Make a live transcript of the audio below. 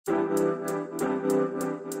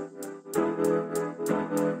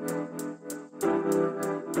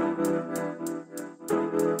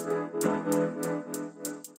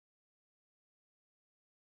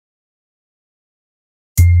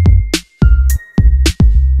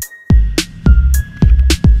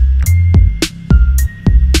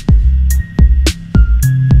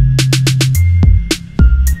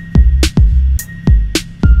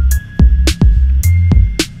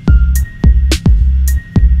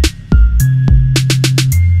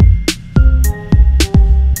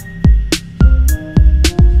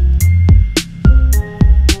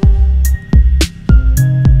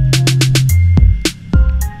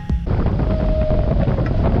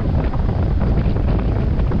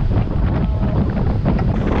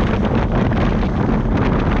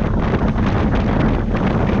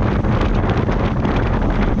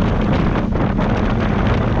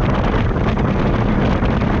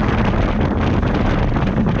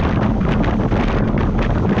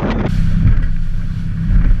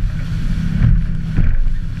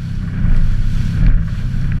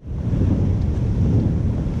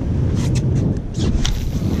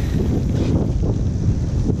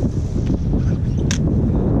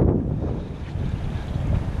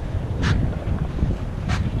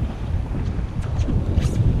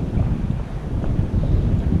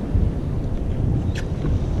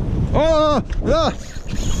Ah,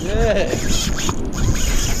 yeah.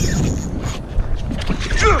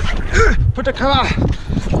 Put the cover.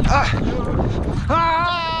 Ah.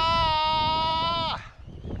 Ah.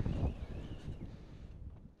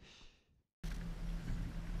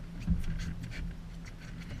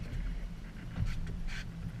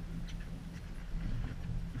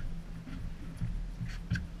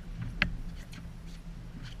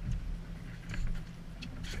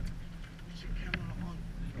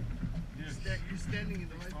 You're standing in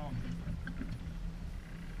the way.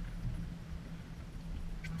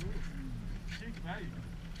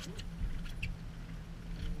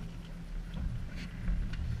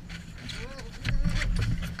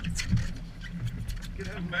 Get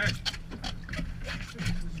out, man.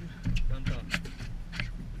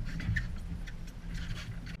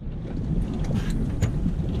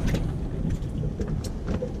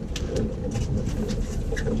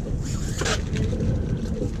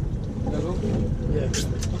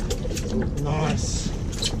 Nice.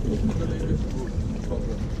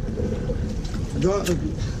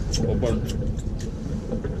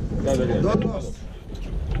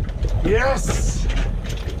 Yes.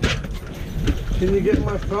 Can you get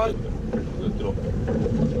my front?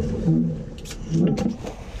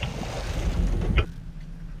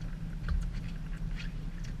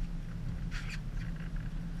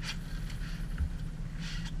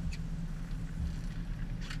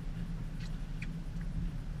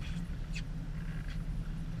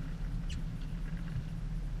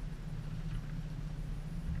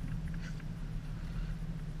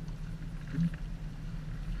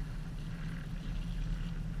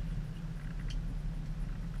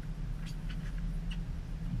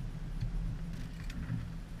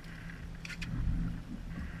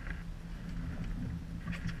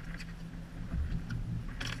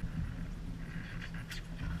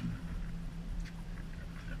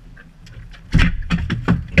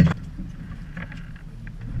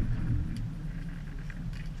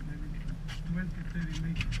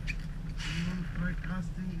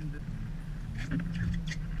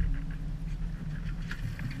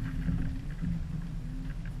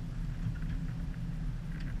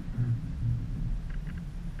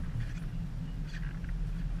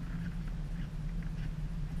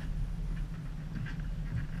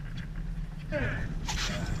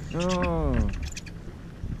 Oh,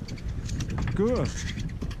 good.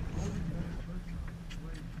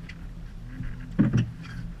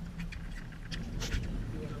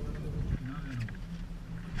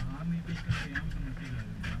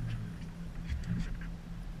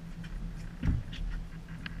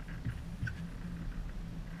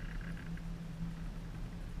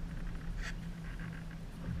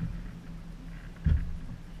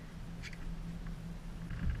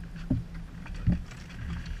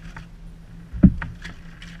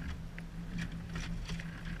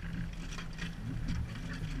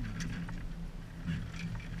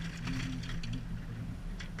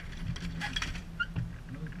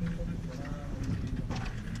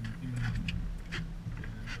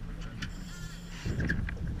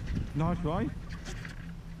 Nice, right?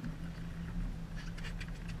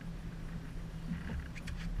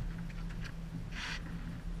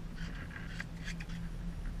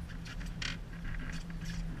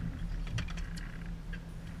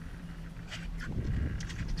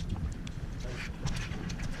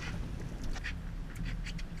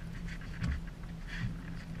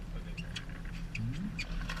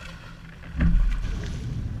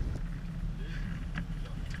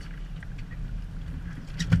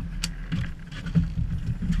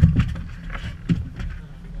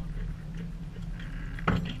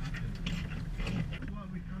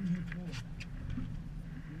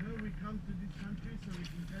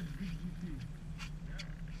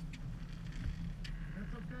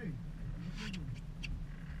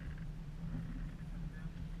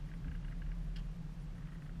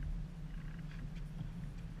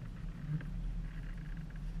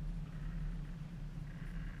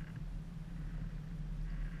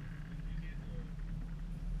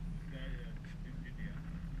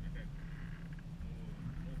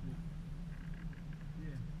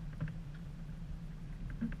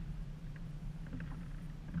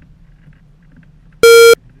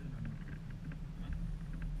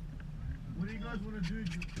 Want to do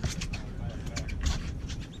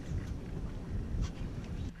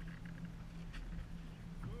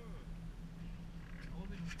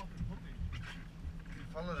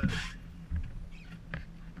follow it.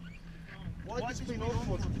 Why it's been on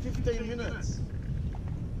for 15 minutes?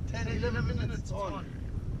 10, 11 minutes on.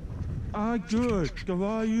 Ah, good. How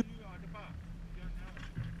are you?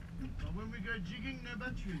 When we go jigging, no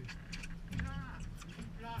battery.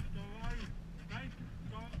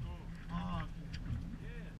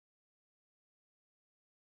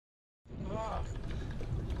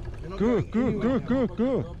 good.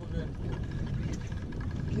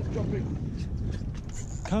 Keep dropping.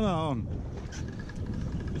 Come on.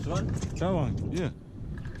 This one? Come on, yeah.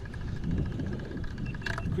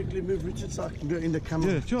 Quickly move, Richard, so I can get in the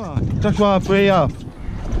camera. Yeah, sure. That's why I pray up.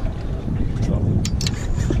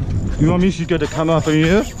 You want me to get the camera from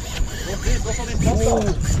here?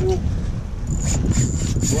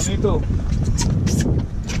 Bonito.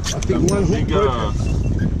 I think one hook broke.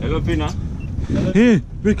 Yellowfin, huh? Here,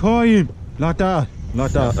 record him. Like that,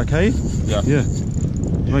 okay? Yeah. Yeah.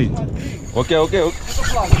 Wait. Okay. Okay.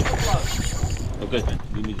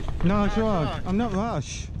 Give me this. No, sure. I'm not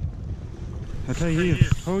rush. Okay, here.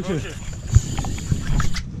 Hold it.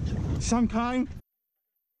 Some kind.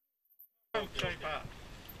 Don't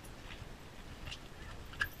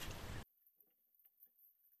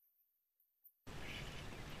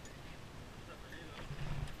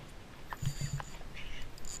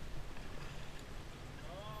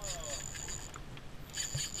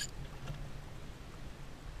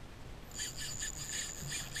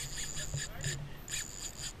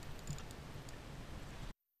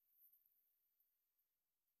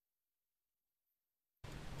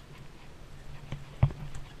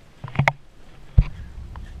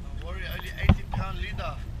worry, only 80-pound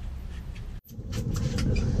leader.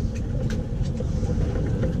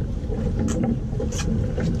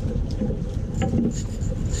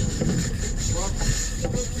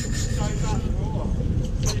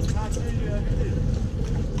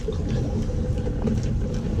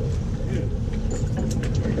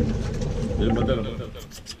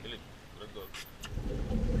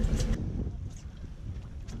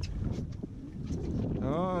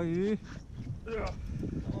 Oh, yeah.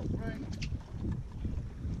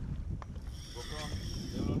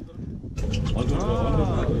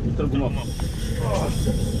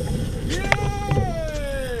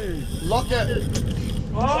 Lock it.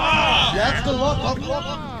 You have to lock. I've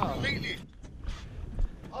locked completely.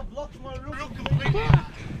 I've locked my room completely.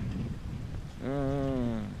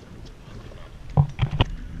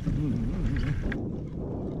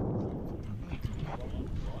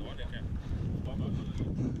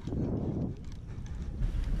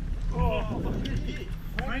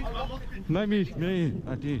 Maybe me,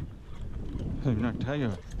 I did. I'm not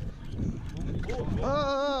tired.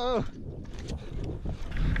 Oh!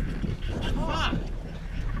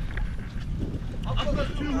 I've got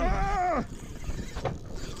two hooks.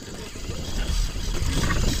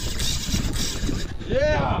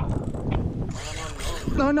 Yeah.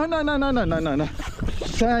 No.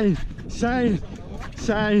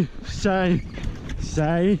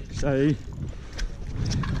 Say.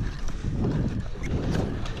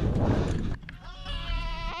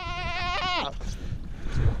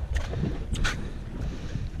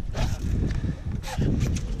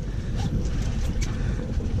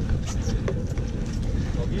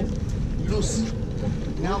 Loose.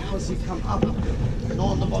 Now because he come up, no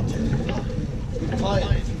on the bottom. You're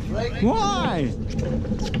tired. Break. Why?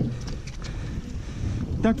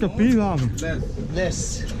 That's the big one.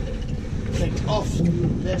 Less. Take off.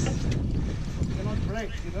 Less. Cannot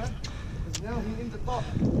break, you know? Because now he's in the top.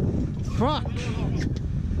 Fuck!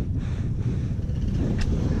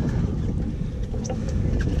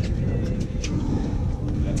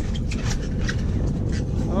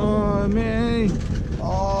 Oh man!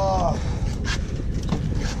 Oh.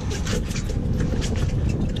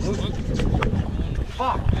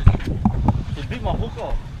 Fuck! You big my hook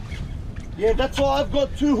off. Yeah, that's why I've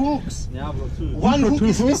got two hooks. Yeah, I've got two. One You got hook two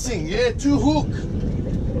is hooks? missing. Yeah, two hook.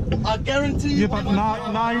 I guarantee you. Yeah, but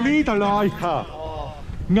my leader like her.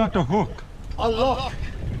 Not the hook. A lock.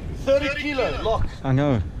 30 kilo lock. I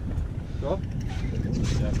know. Go.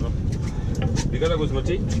 Yeah, bro. You gotta go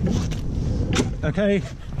smoky. Okay.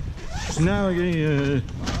 Now again.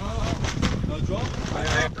 No drop.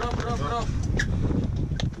 Drop.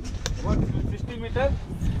 What? 60 meter?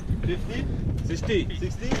 50? 60.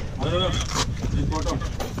 60? No. This bottom.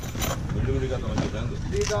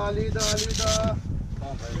 Leader.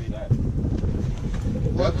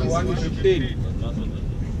 What? 115.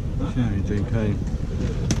 Okay.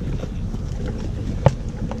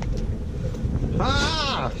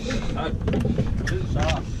 Ah!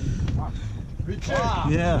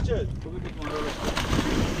 Yeah.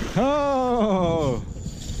 Oh!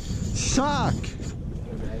 Shark!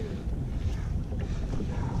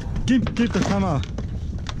 Give the camera.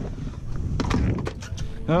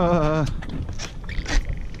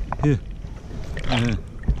 Here.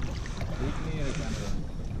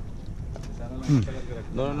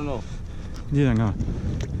 No. Yeah, no.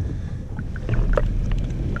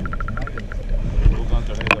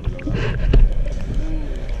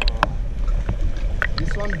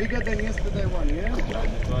 This one Bigger than yesterday one, yeah?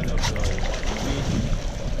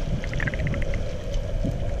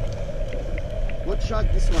 What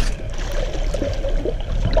shark this one?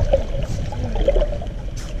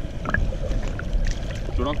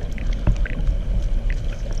 Tuna.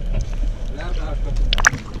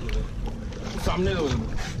 सामने दो.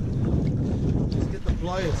 Let's get the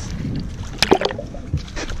pliers.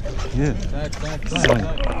 Yeah.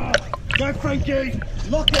 Go Frankie!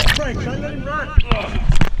 Lock it Frank, don't let him run.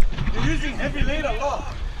 You're using heavy lead a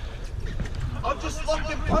lot. I've just locked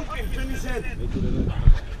him pumpkin, turn his head.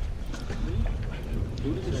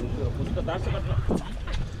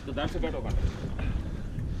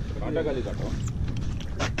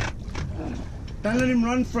 Don't let him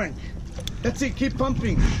run, Frank. That's it, keep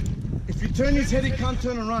pumping. If you turn his head, he can't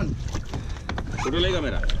turn and run.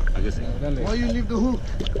 Why you leave the hook?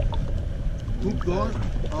 Hook gone?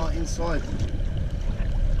 Oh, inside.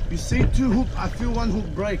 You see two hook, I feel one hook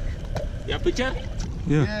break. Yeah, picture?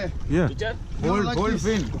 Yeah. Yeah. Picture? Hold, like hold this.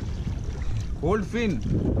 fin. Hold fin.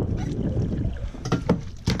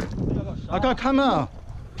 I got camera.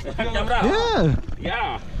 Camera? Yeah.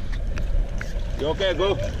 Yeah. You okay,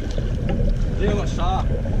 go.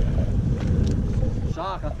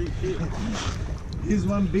 Shark, I think. Here's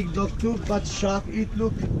one big dog tooth, but shark eat,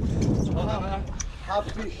 look.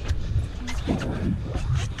 Half fish.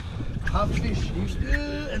 Half fish.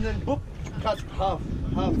 And then boop, cut half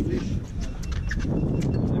fish.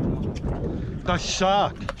 Got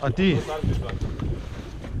shark. Adi.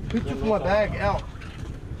 Who took my bag out?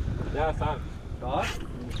 Yeah, son. No,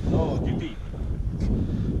 GT.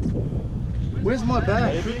 Where's my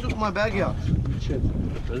bag? Who took my bag out?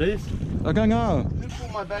 Release. I don't know. Who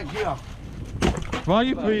put my bag here? Why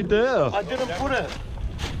you put it there? I didn't put it.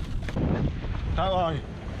 That way.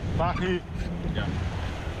 Back it. Yeah.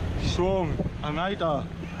 Strong. Another.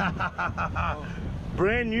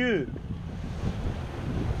 Brand new.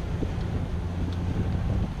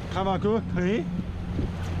 Camera good, please.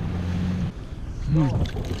 Oh.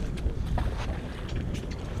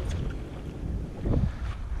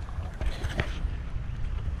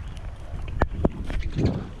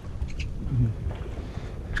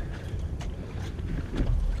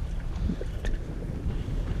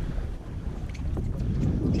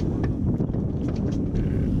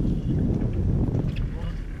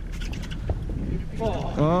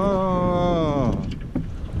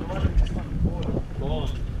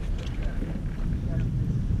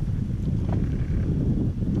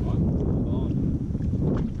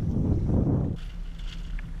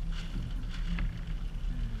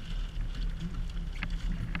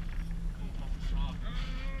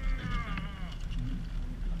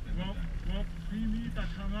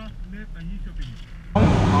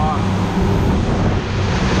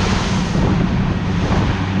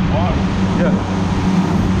 Yeah.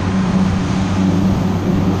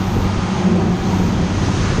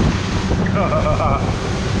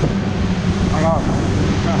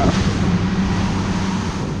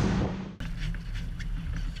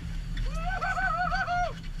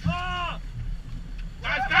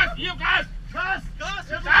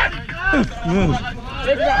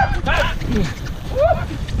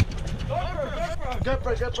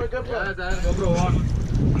 GoPro on.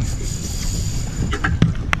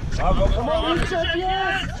 Come on, Richard,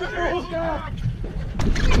 yes!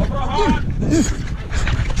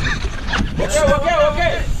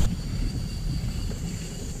 Okay.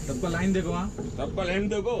 सबका line देखो वहाँ सबका line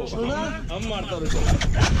देखो हम मारता रहो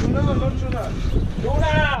Tuna, not tuna.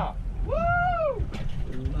 Tuna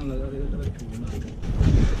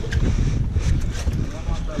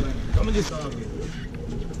Come this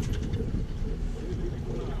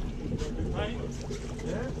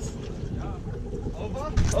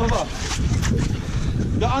Over.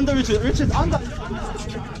 The under Richard, under.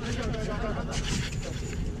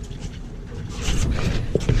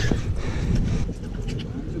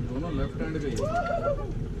 दोनों left hand गई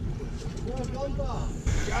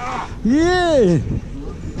Yeah.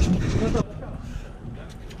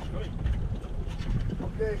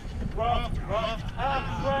 Okay. Rough. Half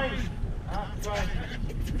right.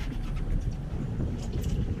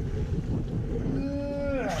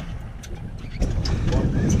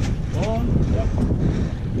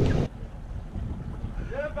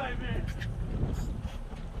 Yeah, baby.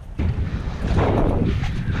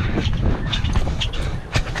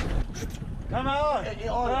 Come on.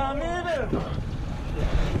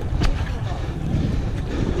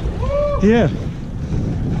 Yeah.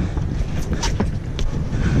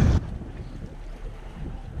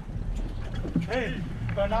 Hey,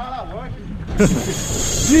 banana working.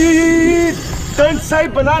 Don't say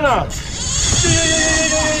banana.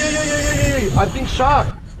 I think shark.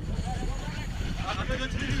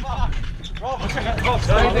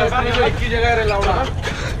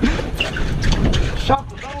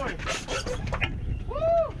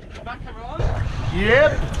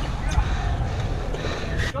 Yep.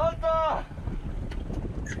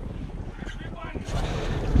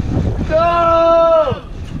 No!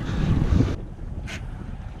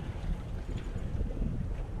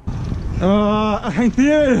 I can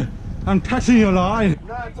feel I'm touching your line.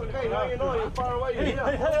 No, it's okay. No, you're not. You're far away. You're here.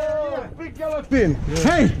 Hey, big yellowfin.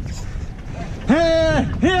 Hey! Hey!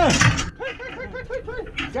 Here!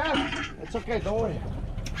 Gav, it's okay. Don't worry.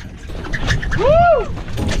 Woo!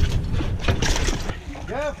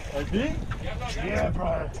 Gav, I think? Yeah,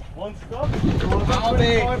 bro. One stop. How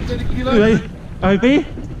big? 30 kilos. Obi?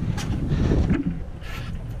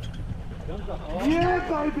 Yeah,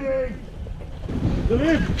 baby.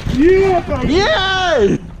 Yeah, baby.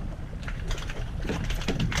 Yay!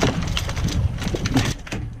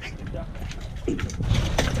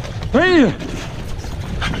 Hey!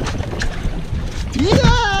 Yay!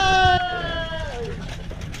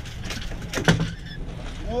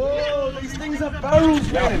 Whoa, these things are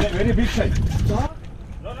barrels, man. Very big size. Stop.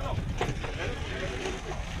 No.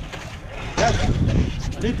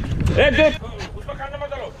 Hey, dude.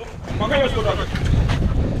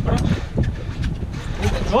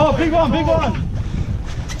 Oh, big one, big one!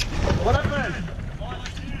 What happened?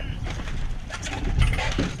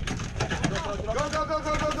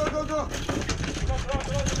 Go.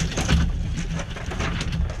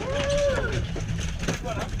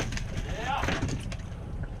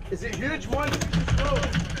 Is it huge one?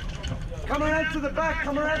 Come around to the back,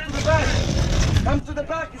 come to the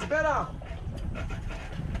back, it's better.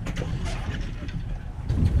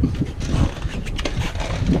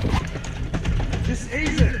 Just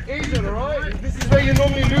ease it, alright? This is where you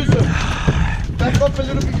normally lose them. Back up a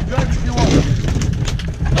little bit, you drag if you want.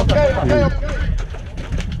 Okay.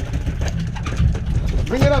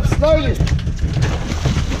 Bring it up slowly.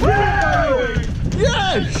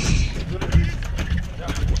 Yes!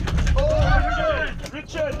 Oh,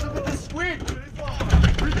 Richard, look at the squid.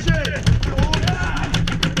 Richard.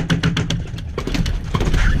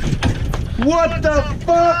 What the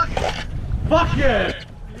fuck? Fuck yeah.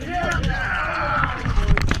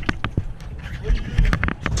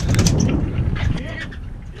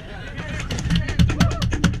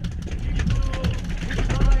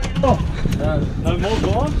 No more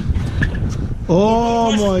gone?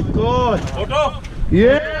 Oh my god. Photo?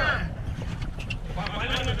 Yeah.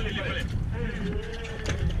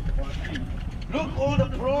 Look, all the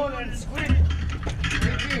prawn and squid.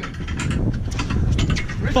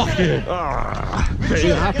 Fuck yeah! Ah,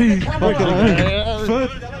 very happy.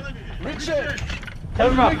 Richard.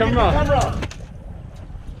 Camera.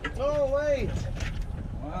 No, wait.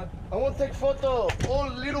 What? I want to take photo. All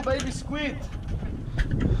little baby squid.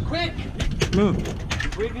 Quick. Move.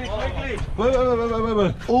 Quickly.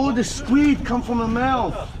 Wait. All the squid come from the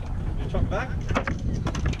mouth. You chop back?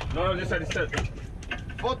 No, this side.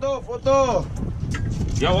 Photo.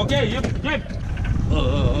 Yeah, okay. Yep.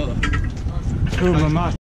 Oh, my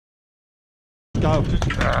mask. Go.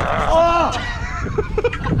 Oh!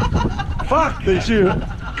 Fuck! They shoot.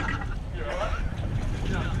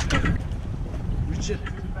 Richard.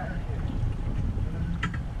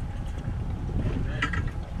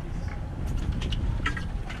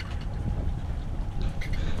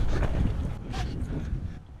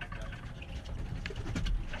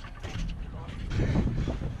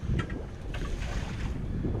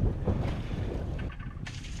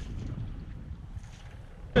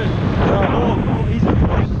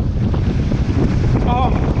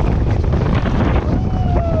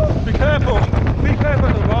 Be careful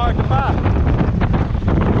at the right back.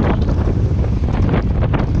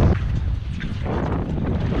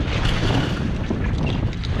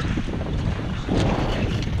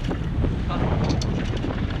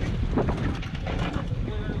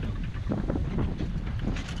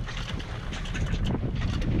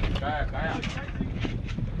 Kaya.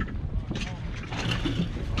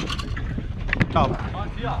 Go.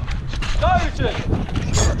 Go, Richard!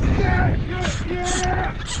 Yeah!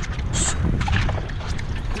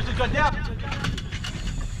 Richard, go down!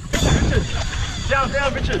 Richard! Down,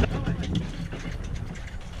 Richard!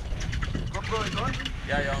 GoPro is on?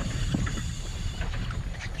 Yeah.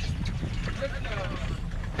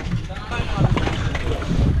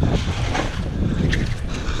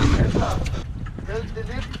 Tell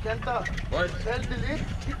delete, Kenta. What? Tell delete,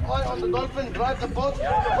 keep eye on the dolphin, drive the boat.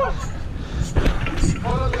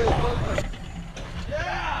 Follow the dolphin. I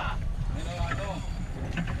know.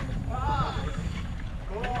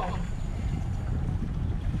 Go on.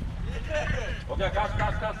 Okay,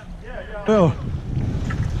 cast. Bill.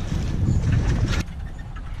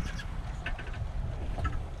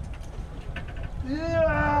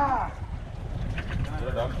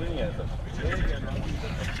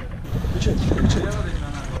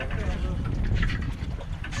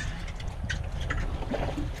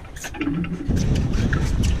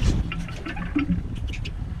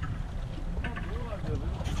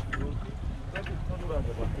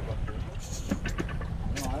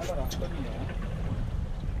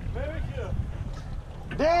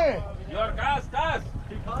 There! Your cast.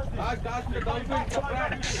 Cast the dolphin.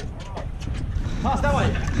 Pass that way.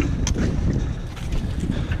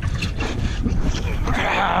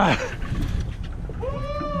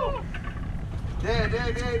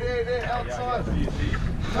 There, outside.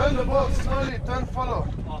 Turn the boat slowly, don't follow.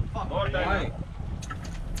 More time.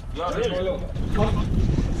 You are follow.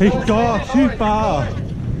 เฮ้ยจอชื่อปลา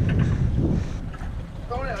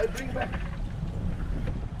Don't worry, I bring back.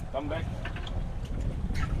 Come back.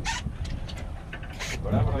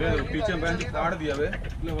 पीछे bench काट दिया बे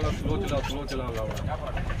इसलिए बड़ा slow चलाओ लाओ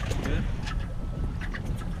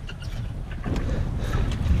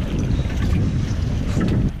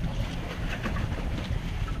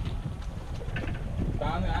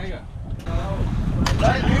कहाँ में आएगा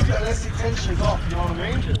Don't use it unless the tension's off, you know what I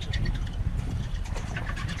mean?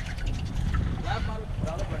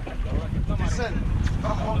 Listen,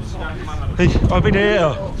 come on, son. เฮ้ยเอาไปเด้อ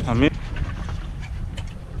ทำนี้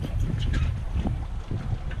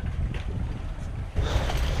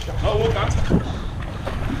वो कहाँ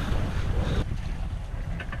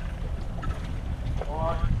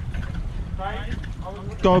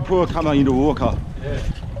Don't put a camera in the water.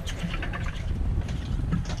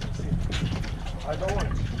 I don't want.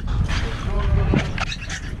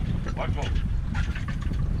 What more?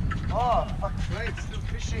 Oh, fuck, great, still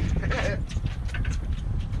fishing.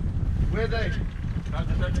 Where are they?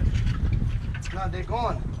 No, they're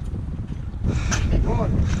gone. They're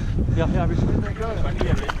gone. Ja, Where they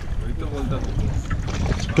go? वही तो बोलता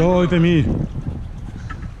हूँ Go over me.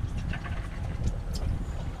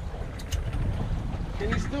 Can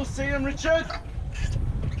you still see them, Richard?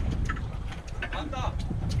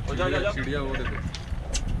 चिड़िया वो देखो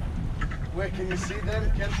Where can you see them?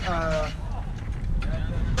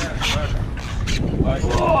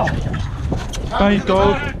 Hey,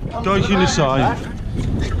 go in the side.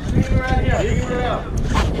 Dig around here. Dig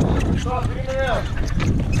around. Stop digging around.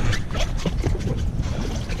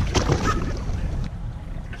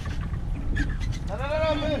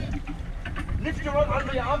 No, man. Lift your rod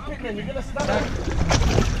under your armpit, man. You're gonna snap it.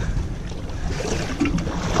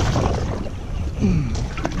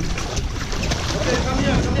 Okay, come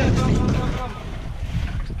here. Come.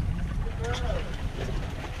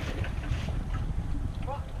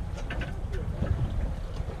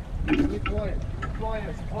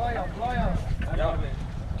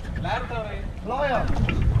 Flyer.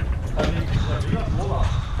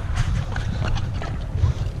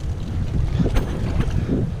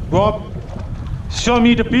 Rob, show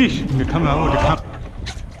me the fish. The camera, the camera.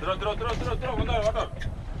 Throw,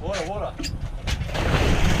 water.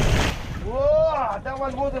 Whoa, that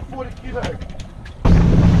one more than 40 kilos.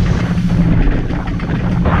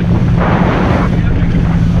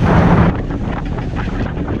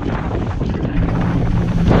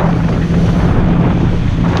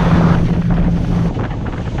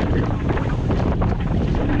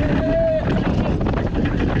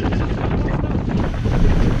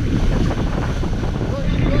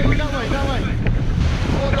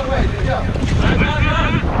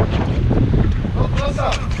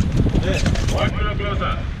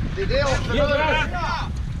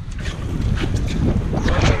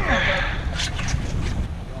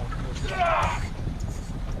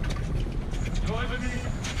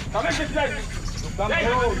 Come in this side. Come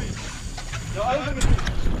close. You're over me.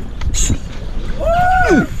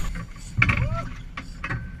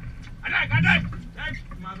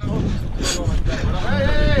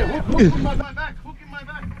 Hey, hook in my back. Hook in my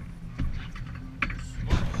back.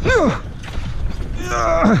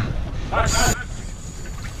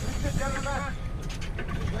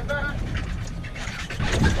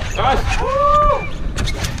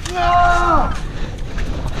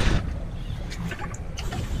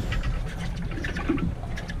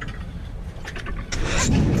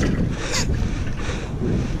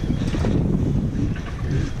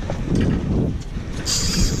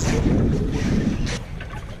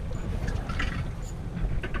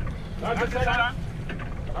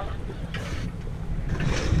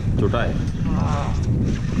 छोटा है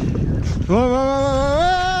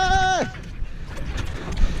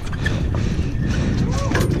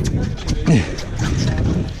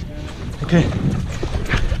Okay.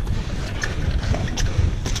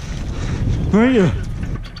 Where are you?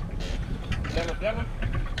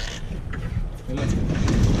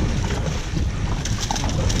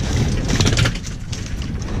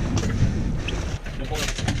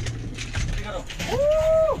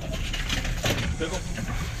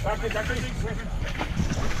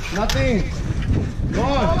 Nothing.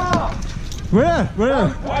 Gone. Where? Where?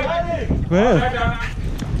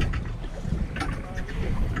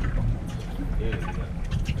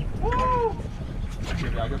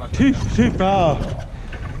 Too far.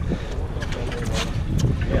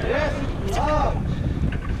 Yes. Up.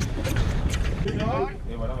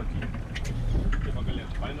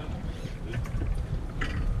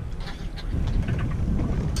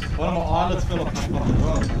 One of my eyelids fell off my fucking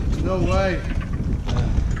rod. No way.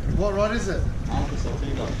 What rod is it?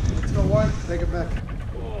 It's got one. Take it back.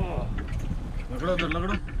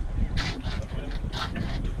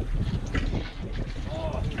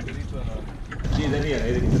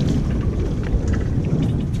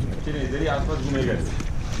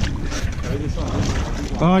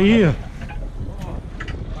 Oh yeah.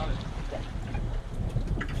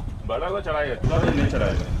 बड़ा को चढ़ाएगा, थोड़ा भी नहीं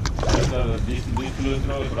चढ़ाएगा। 20 kilo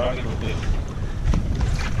इतना बढ़ा के होते हैं।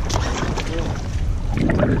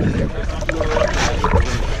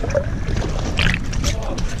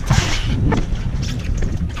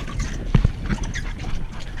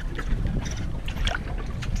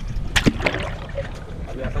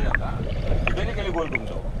 अभी ऐसा जाता है। देने के लिए गोल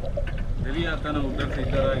घूमता हूँ। डेली आता ना उधर से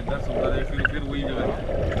उधर फिर वही जगह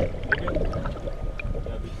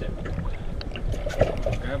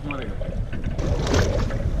गैप मारेगा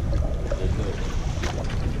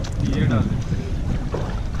ये डाल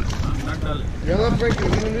नट डाल Yellow Frankie, you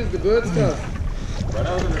want to use the bird stuff?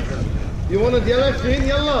 You want a yellowfin?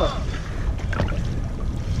 Yellow.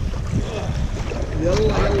 Yellow.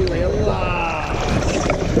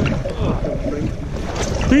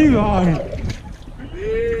 Big one.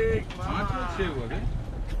 big अच्छे हुआ के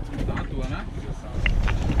दांत हुआ ना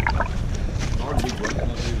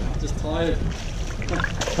just tired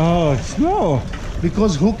Oh, small.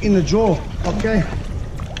 Because hook in the jaw. Okay.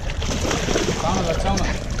 अच्छा ना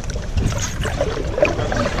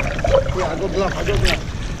Yeah, I got bluff.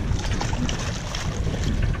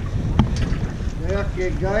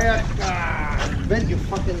 Gayaka. Bend your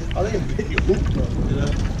fucking. I think you bent your hook, bro.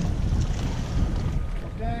 yeah.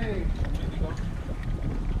 Okay.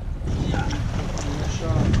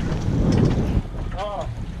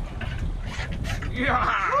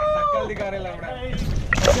 शक्ल दिखा रहे लग रहा है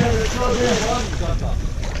Okay, let's go there.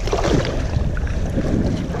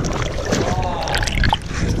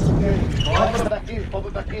 Okay. Pop it back in.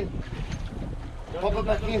 Pop it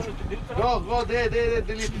back in. Go there,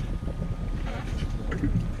 delete.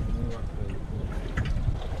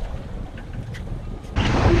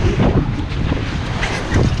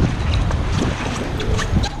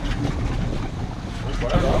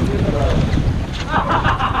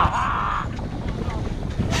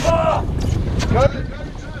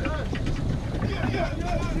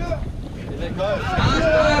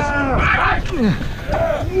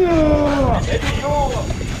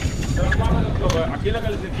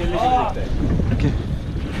 Okay.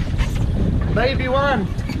 Baby one.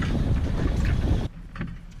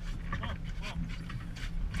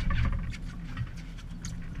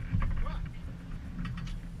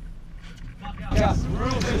 Yes, real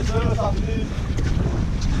good service afternoon.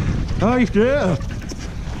 Oh, he's there.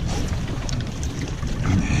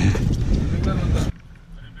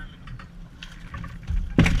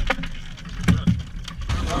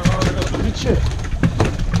 Good shit.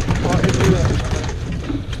 Oh, everywhere.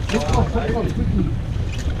 Put it on, quickly.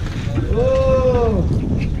 Oh!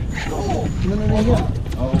 No, here.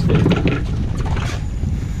 Oh, okay.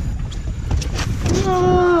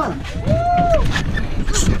 Ah!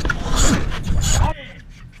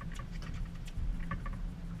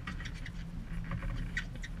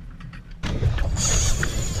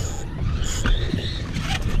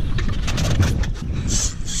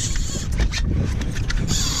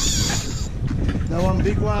 That one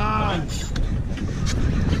big one.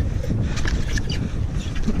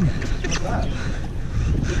 What's that?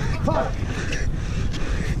 Fuck!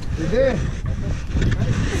 You there?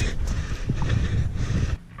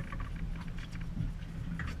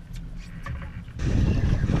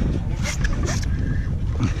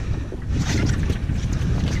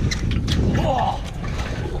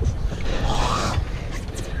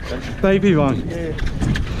 Baby one. Yeah.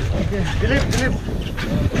 Okay. Delete.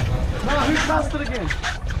 No, who cast it again?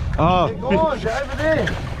 Oh, They're gone, they're over there.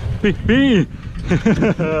 big.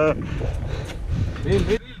 reel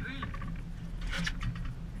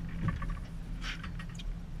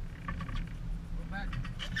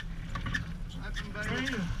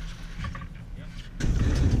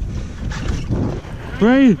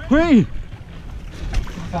Wait.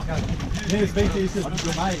 Need to speak to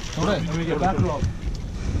your mate. When we get back, Rob.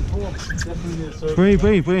 Definitely need a service.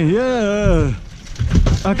 Wait. Yeah.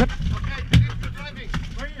 Okay.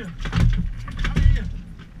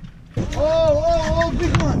 Oh,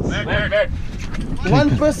 big ones. Back.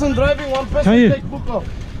 One person driving, one person Come here. take book off.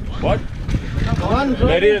 What? One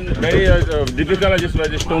driving. Very difficult just by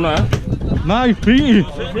this tuna. Nice, free.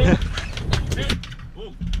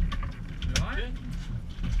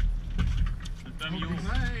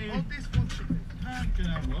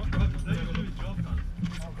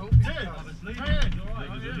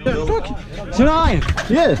 Tonight.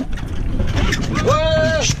 Yeah.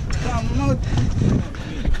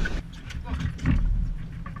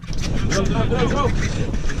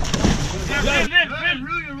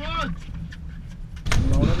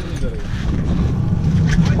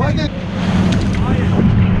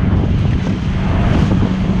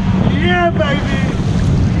 Yeah, baby.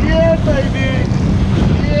 Yeah, baby.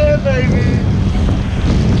 Yeah, baby.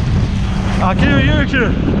 아, 기름 이렇게.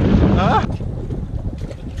 아?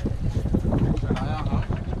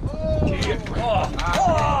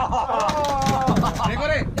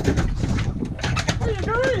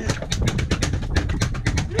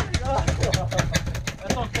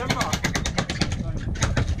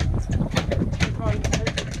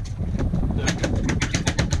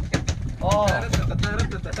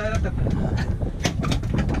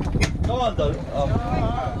 Come on, though.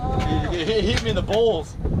 He hit me in the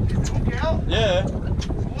balls. Yeah.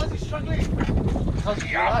 Why is he struggling? Because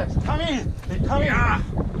he's relaxed. Come in. Come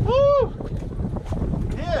in. Woo!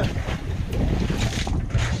 Yeah.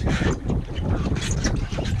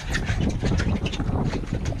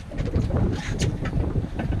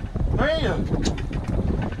 Bring.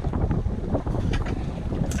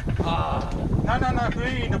 No,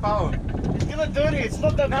 free in the power. It's gonna dirty. It's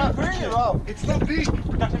not that big. Bring it up. It's not big.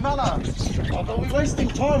 Doesn't matter. Oh, but we're wasting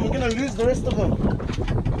time. We're gonna lose the rest of them.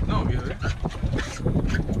 No, we are.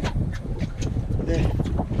 There.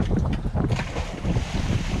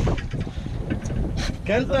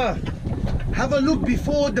 Kenta, have a look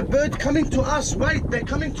before the bird coming to us. Wait, they're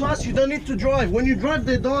coming to us. You don't need to drive. When you drive,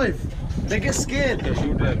 they dive. They get scared.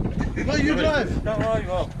 Shoot them. No, you drive. Don't worry,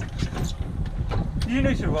 Rob. You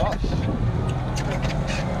need to rush.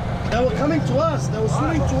 They were coming to us. They were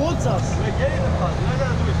swimming towards us. We're getting the bus. We're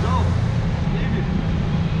gonna do it now. Leave it.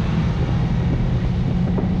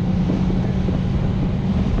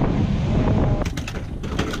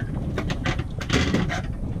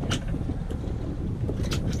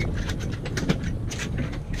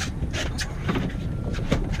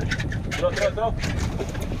 Throw.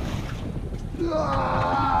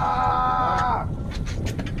 Ah!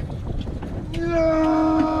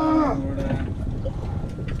 Yeah!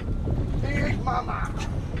 Big mama!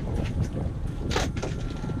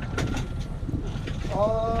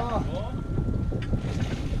 Oh!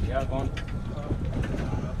 Yeah, gone.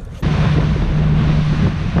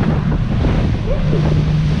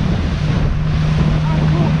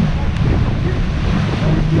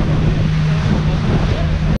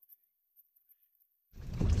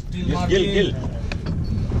 Yes, Gil.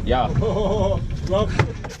 Yeah.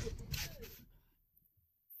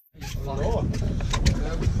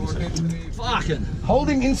 Hold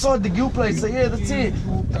him inside the gill plate. So yeah, that's it.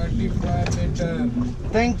 35 meter.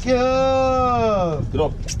 Thank you.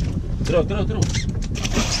 Throw.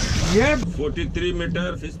 Yep. 43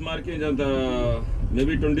 meter fish marking and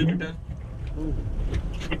maybe 20 meter.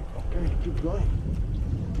 Okay, keep going.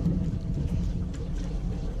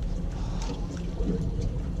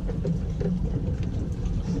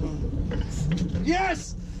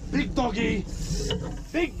 Yes! Big doggy!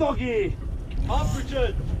 Big doggy! Pump,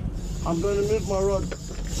 Richard! I'm going to move my rod.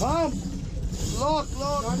 Pump! Lock!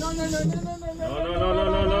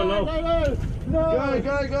 No.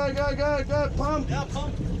 Go! Pump! Yeah,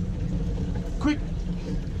 pump! Quick!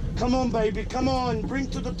 Come on, baby, come on! Bring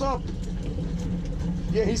to the top!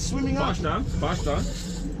 Yeah, he's swimming up. Faster.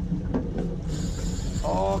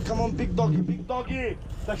 Oh, come on, big doggy!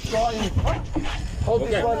 That's shot him. Hold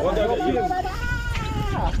Okay, this one. okay, Help you. him.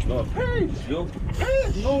 No. Hey! You.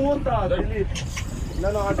 No water, delete.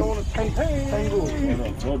 No, I don't want to tangle.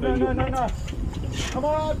 No. Come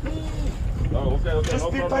on, please. Oh, okay. Just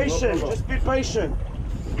No be problem, patient. no problem. Just be patient.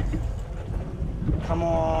 Come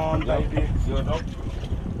on, baby. You're out.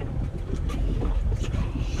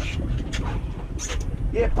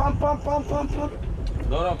 Yeah, pump.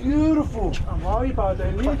 No. Beautiful. I'm worried about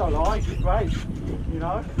the lead I like. It's great. You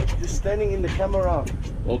know? Just standing in the camera.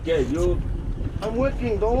 Okay, you. I'm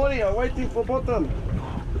working. Don't worry. I'm waiting for bottom.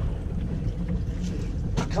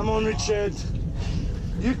 Come on, Richard.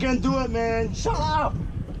 You can do it, man. Shut up.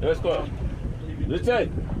 Let's go.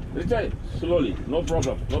 Richard, slowly. No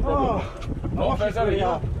problem. No pressure.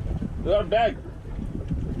 You are back.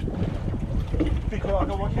 Be quiet. I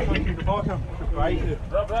got one kick on the bottom. Right.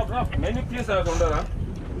 Rough. Many pieces are under, huh?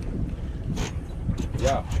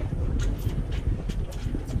 Yeah.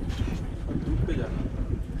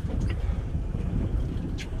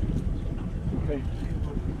 Okay.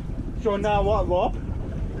 So now what, Rob?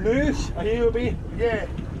 Loose, and he will be. Yeah.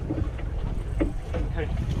 Okay.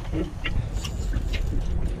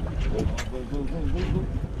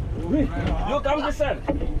 You come this side.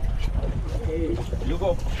 You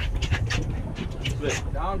go.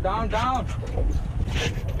 Down.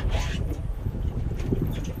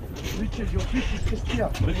 Richard, your fish is just here.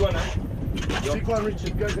 Which one, huh? Big one,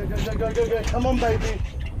 Richard. Go. Come on, baby.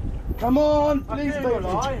 Come on, please, baby.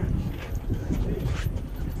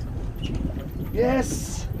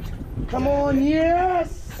 Yes. Come on,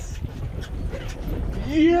 yes.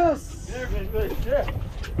 Yes. Yeah.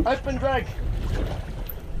 Open drag.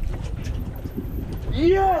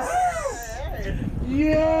 Yes.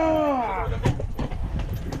 Yeah.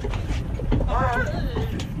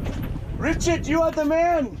 Richard, you are the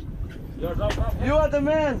man. You are the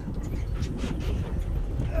man.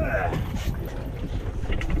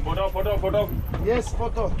 Photo. Yes,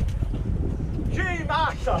 photo.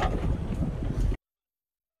 G-Master.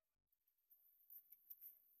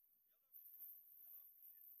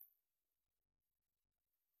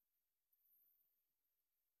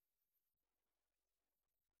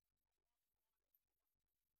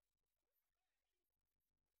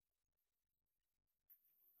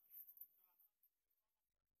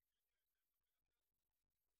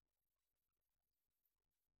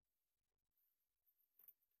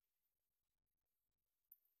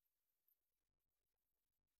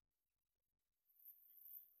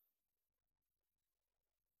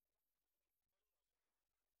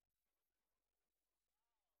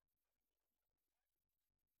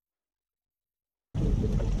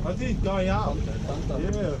 I think it's going up.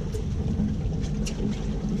 Yeah.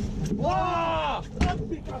 Wow!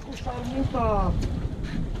 Pica com salmuta.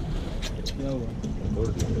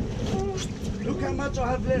 Look how much I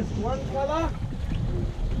have left. One color.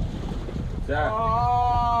 Yeah.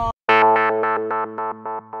 Oh.